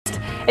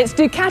It's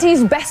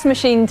Ducati's best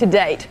machine to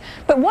date.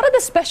 But what are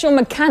the special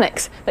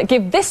mechanics that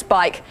give this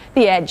bike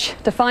the edge?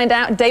 To find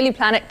out, Daily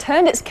Planet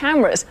turned its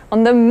cameras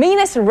on the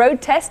meanest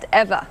road test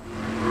ever.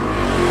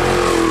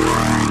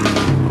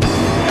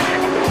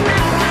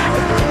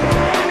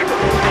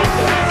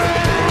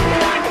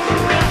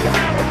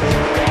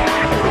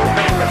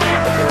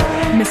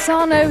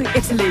 Misano,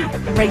 Italy,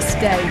 race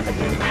day.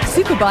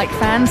 Superbike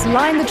fans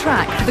line the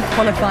track for the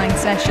qualifying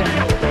session.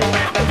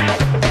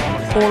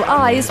 All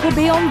eyes will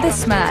be on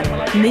this man,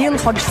 Neil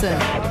Hodgson.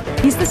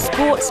 He's the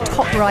sport's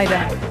top rider.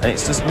 And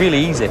it's just really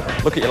easy.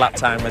 Look at your lap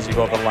time as you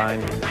go over the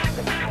line.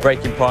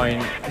 Braking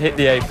point, hit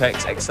the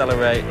apex,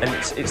 accelerate, and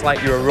it's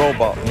like you're a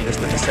robot. And you just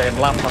do the same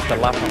lap after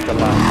lap after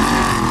lap.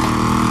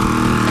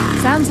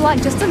 Sounds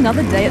like just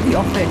another day at the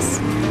office.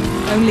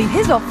 Only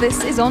his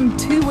office is on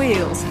two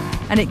wheels,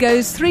 and it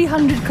goes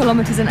 300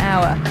 kilometers an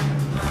hour.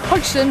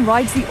 Hodgson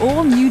rides the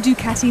all-new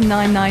Ducati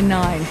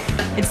 999.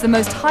 It's the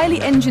most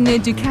highly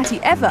engineered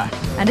Ducati ever,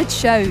 and it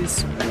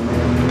shows.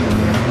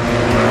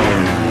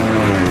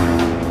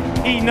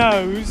 He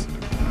knows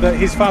that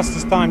his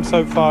fastest time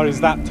so far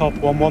is that top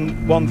one,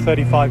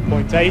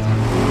 1:35.8.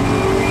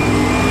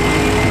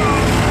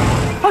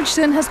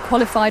 Hodgson has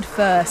qualified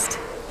first.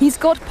 He's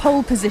got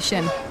pole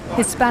position.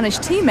 His Spanish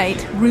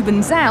teammate,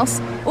 Ruben Zaus,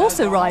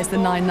 also rides the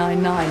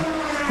 999.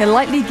 He'll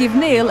likely give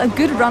Neil a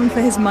good run for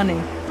his money.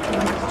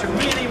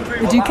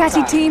 The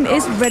Ducati team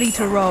is ready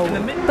to roll,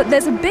 but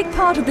there's a big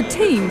part of the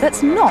team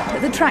that's not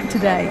at the track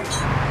today.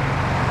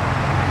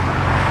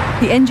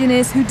 The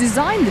engineers who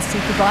designed the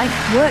superbike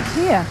work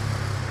here.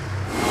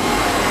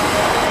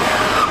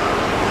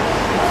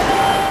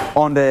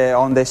 On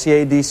the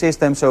CAD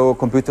system, so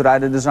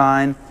computer-aided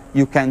design,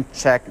 you can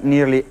check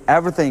nearly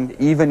everything,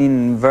 even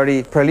in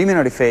very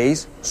preliminary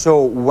phase.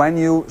 So when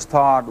you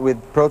start with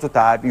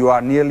prototype, you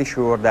are nearly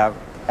sure that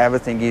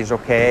everything is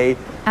okay.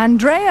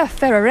 Andrea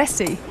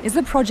Ferraresi is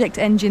the project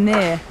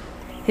engineer.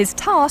 His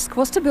task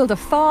was to build a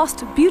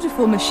fast,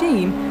 beautiful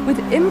machine with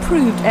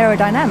improved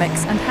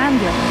aerodynamics and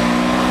handling.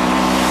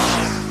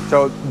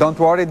 So don't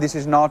worry, this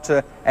is not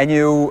a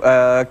new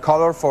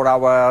color for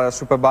our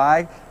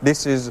superbike.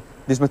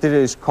 This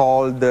material is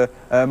called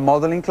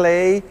modeling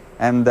clay,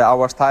 and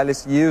our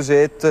stylists use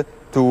it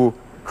to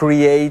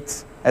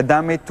create a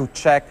dummy, to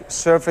check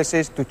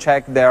surfaces, to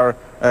check their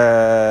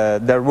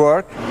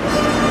work.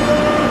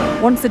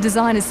 Once the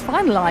design is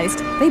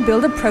finalized, they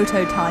build a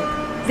prototype.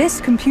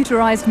 This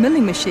computerized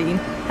milling machine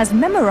has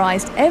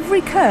memorized every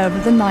curve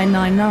of the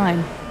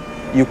 999.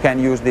 You can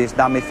use this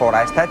dummy for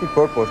aesthetic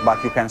purpose,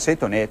 but you can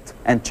sit on it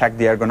and check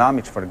the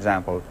ergonomics, for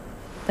example.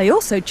 They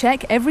also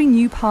check every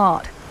new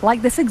part,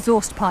 like this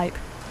exhaust pipe.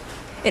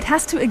 It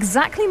has to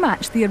exactly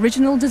match the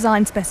original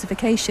design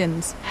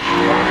specifications.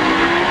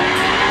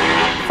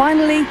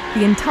 Finally,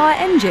 the entire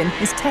engine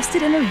is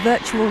tested in a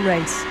virtual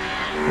race.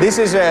 This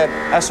is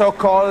a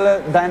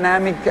so-called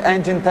dynamic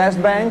engine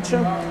test bench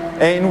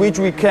in which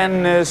we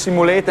can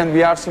simulate, and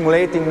we are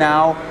simulating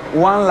now,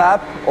 one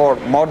lap, or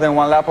more than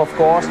one lap of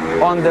course,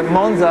 on the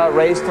Monza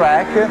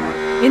racetrack.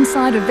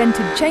 Inside a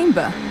vented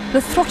chamber,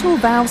 the throttle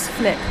valves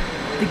flip.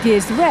 The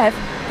gears rev,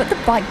 but the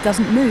bike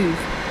doesn't move.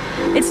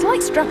 It's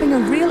like strapping a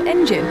real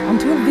engine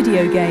onto a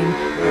video game.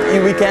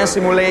 We can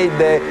simulate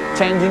the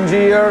changing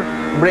gear,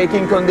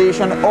 braking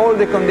condition, all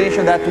the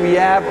conditions that we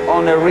have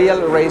on a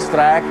real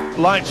racetrack.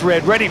 Lights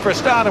red, ready for a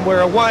start, and we're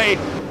away.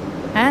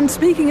 And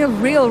speaking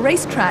of real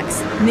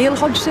racetracks, Neil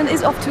Hodgson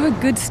is off to a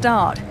good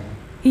start.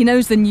 He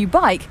knows the new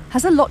bike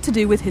has a lot to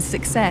do with his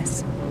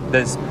success.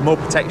 There's more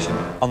protection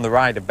on the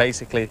rider.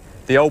 Basically,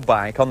 the old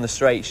bike on the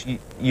straights,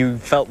 you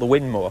felt the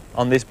wind more.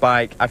 On this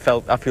bike, I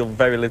feel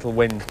very little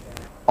wind.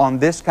 On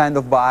this kind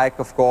of bike,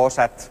 of course,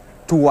 at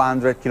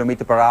 200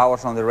 km per hour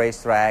on the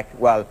racetrack,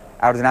 well,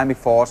 aerodynamic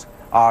force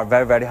are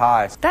very, very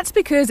high. That's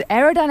because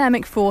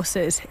aerodynamic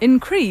forces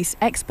increase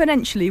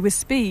exponentially with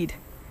speed.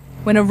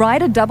 When a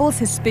rider doubles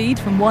his speed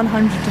from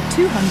 100 to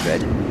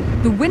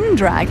 200, the wind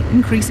drag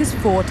increases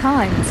 4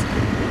 times.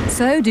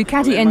 So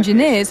Ducati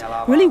engineers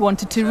really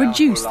wanted to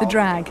reduce the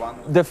drag.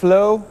 The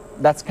flow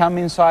that's come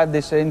inside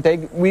this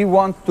intake, we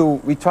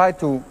try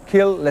to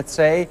kill, let's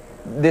say,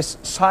 this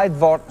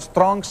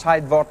strong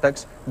side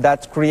vortex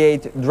that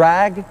create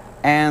drag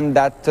and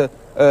that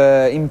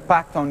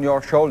impact on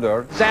your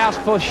shoulder. Zaus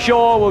for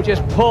sure will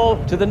just pull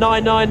to the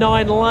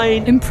 999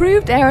 lane.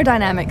 Improved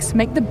aerodynamics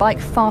make the bike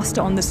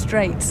faster on the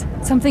straights,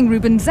 something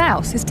Ruben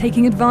Zaus is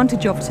taking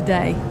advantage of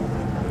today.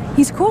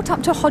 He's caught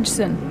up to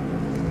Hodgson,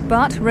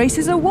 but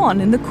races are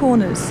won in the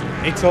corners.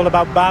 It's all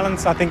about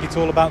balance. I think it's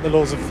all about the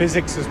laws of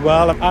physics as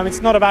well.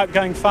 It's not about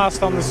going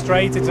fast on the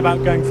straight, it's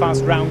about going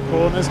fast round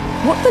corners.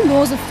 What the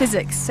laws of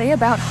physics say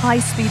about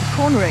high-speed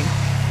cornering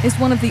is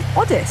one of the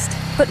oddest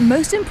but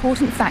most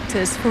important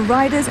factors for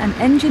riders and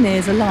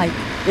engineers alike.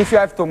 If you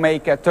have to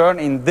make a turn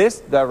in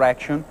this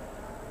direction,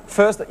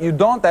 first you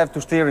don't have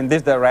to steer in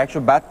this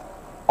direction, but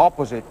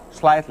opposite,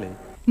 slightly.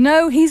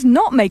 No, he's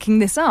not making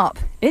this up.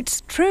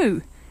 It's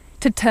true.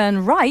 To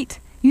turn right,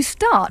 you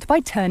start by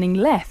turning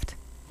left.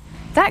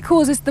 That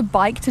causes the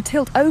bike to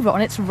tilt over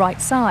on its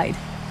right side.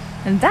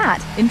 And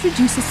that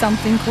introduces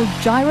something called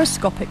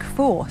gyroscopic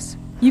force.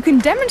 You can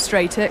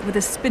demonstrate it with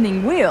a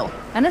spinning wheel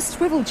and a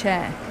swivel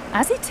chair.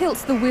 As he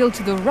tilts the wheel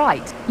to the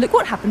right, look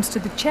what happens to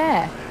the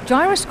chair.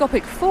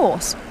 Gyroscopic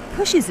force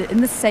pushes it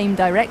in the same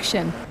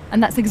direction.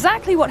 And that's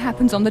exactly what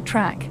happens on the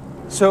track.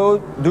 So,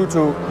 due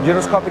to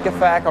gyroscopic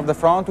effect of the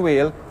front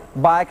wheel,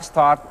 bike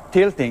start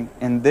tilting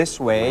in this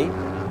way.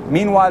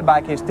 Meanwhile,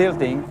 bike is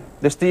tilting,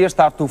 the steers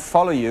start to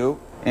follow you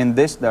in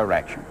this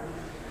direction.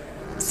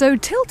 So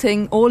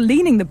tilting or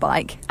leaning the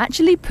bike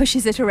actually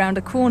pushes it around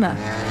a corner.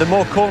 The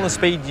more corner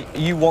speed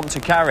you want to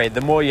carry,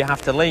 the more you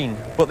have to lean.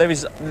 But there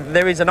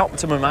is an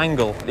optimum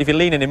angle. If you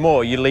lean any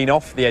more, you lean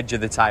off the edge of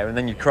the tyre and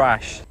then you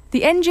crash.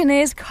 The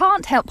engineers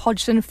can't help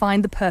Hodgson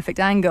find the perfect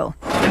angle.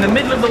 In the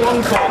middle of the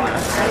long corner,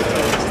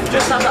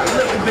 just have that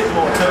little bit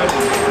more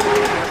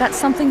turn. That's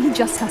something he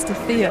just has to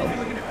feel.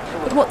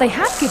 But what they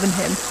have given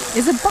him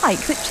is a bike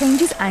that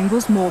changes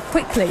angles more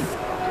quickly.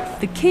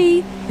 The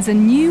key is a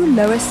new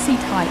lower seat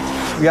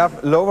height. We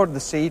have lowered the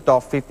seat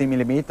of 50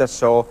 millimeters,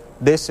 so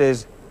this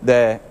is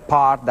the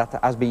part that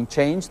has been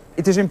changed.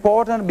 It is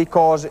important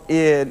because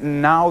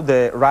now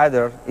the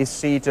rider is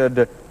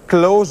seated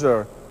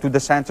closer to the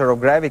center of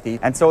gravity,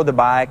 and so the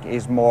bike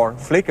is more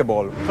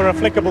flickable. For a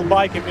flickable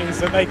bike, it means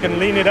that they can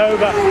lean it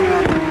over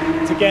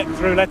to get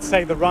through, let's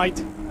say, the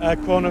right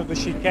corner of the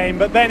chicane,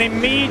 but then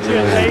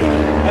immediately,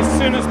 as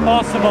soon as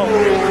possible,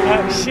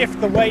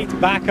 shift the weight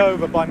back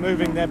over by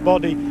moving their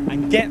body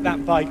and get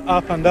that bike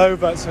up and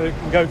over so it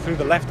can go through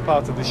the left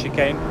part of the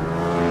chicane.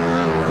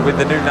 With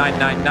the new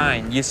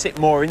 999, you sit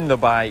more in the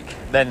bike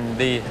than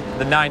the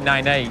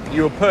 998.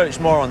 You're perched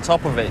more on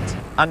top of it.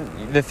 And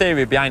the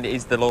theory behind it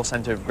is the low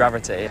centre of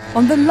gravity.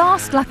 On the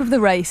last lap of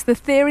the race, the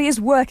theory is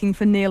working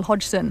for Neil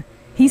Hodgson.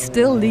 He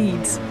still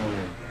leads.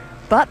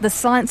 But the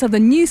science of the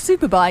new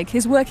superbike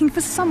is working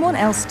for someone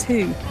else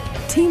too.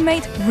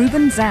 Teammate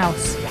Ruben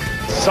Zaus.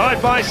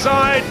 Side by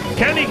side,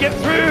 can he get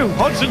through?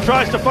 Hodgson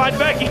tries to fight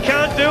back, he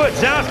can't do it.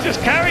 Zaus just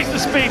carries the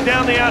speed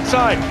down the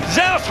outside.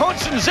 Zaus,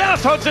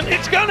 Hodgson,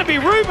 it's going to be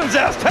Ruben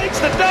Zaus takes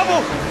the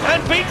double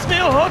and beats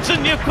Neil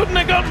Hodgson. You couldn't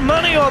have got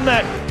money on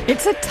that.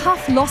 It's a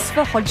tough loss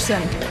for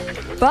Hodgson.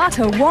 But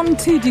a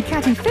 1-2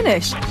 Ducati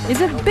finish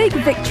is a big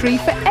victory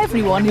for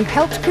everyone who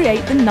helped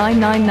create the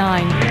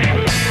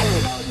 999.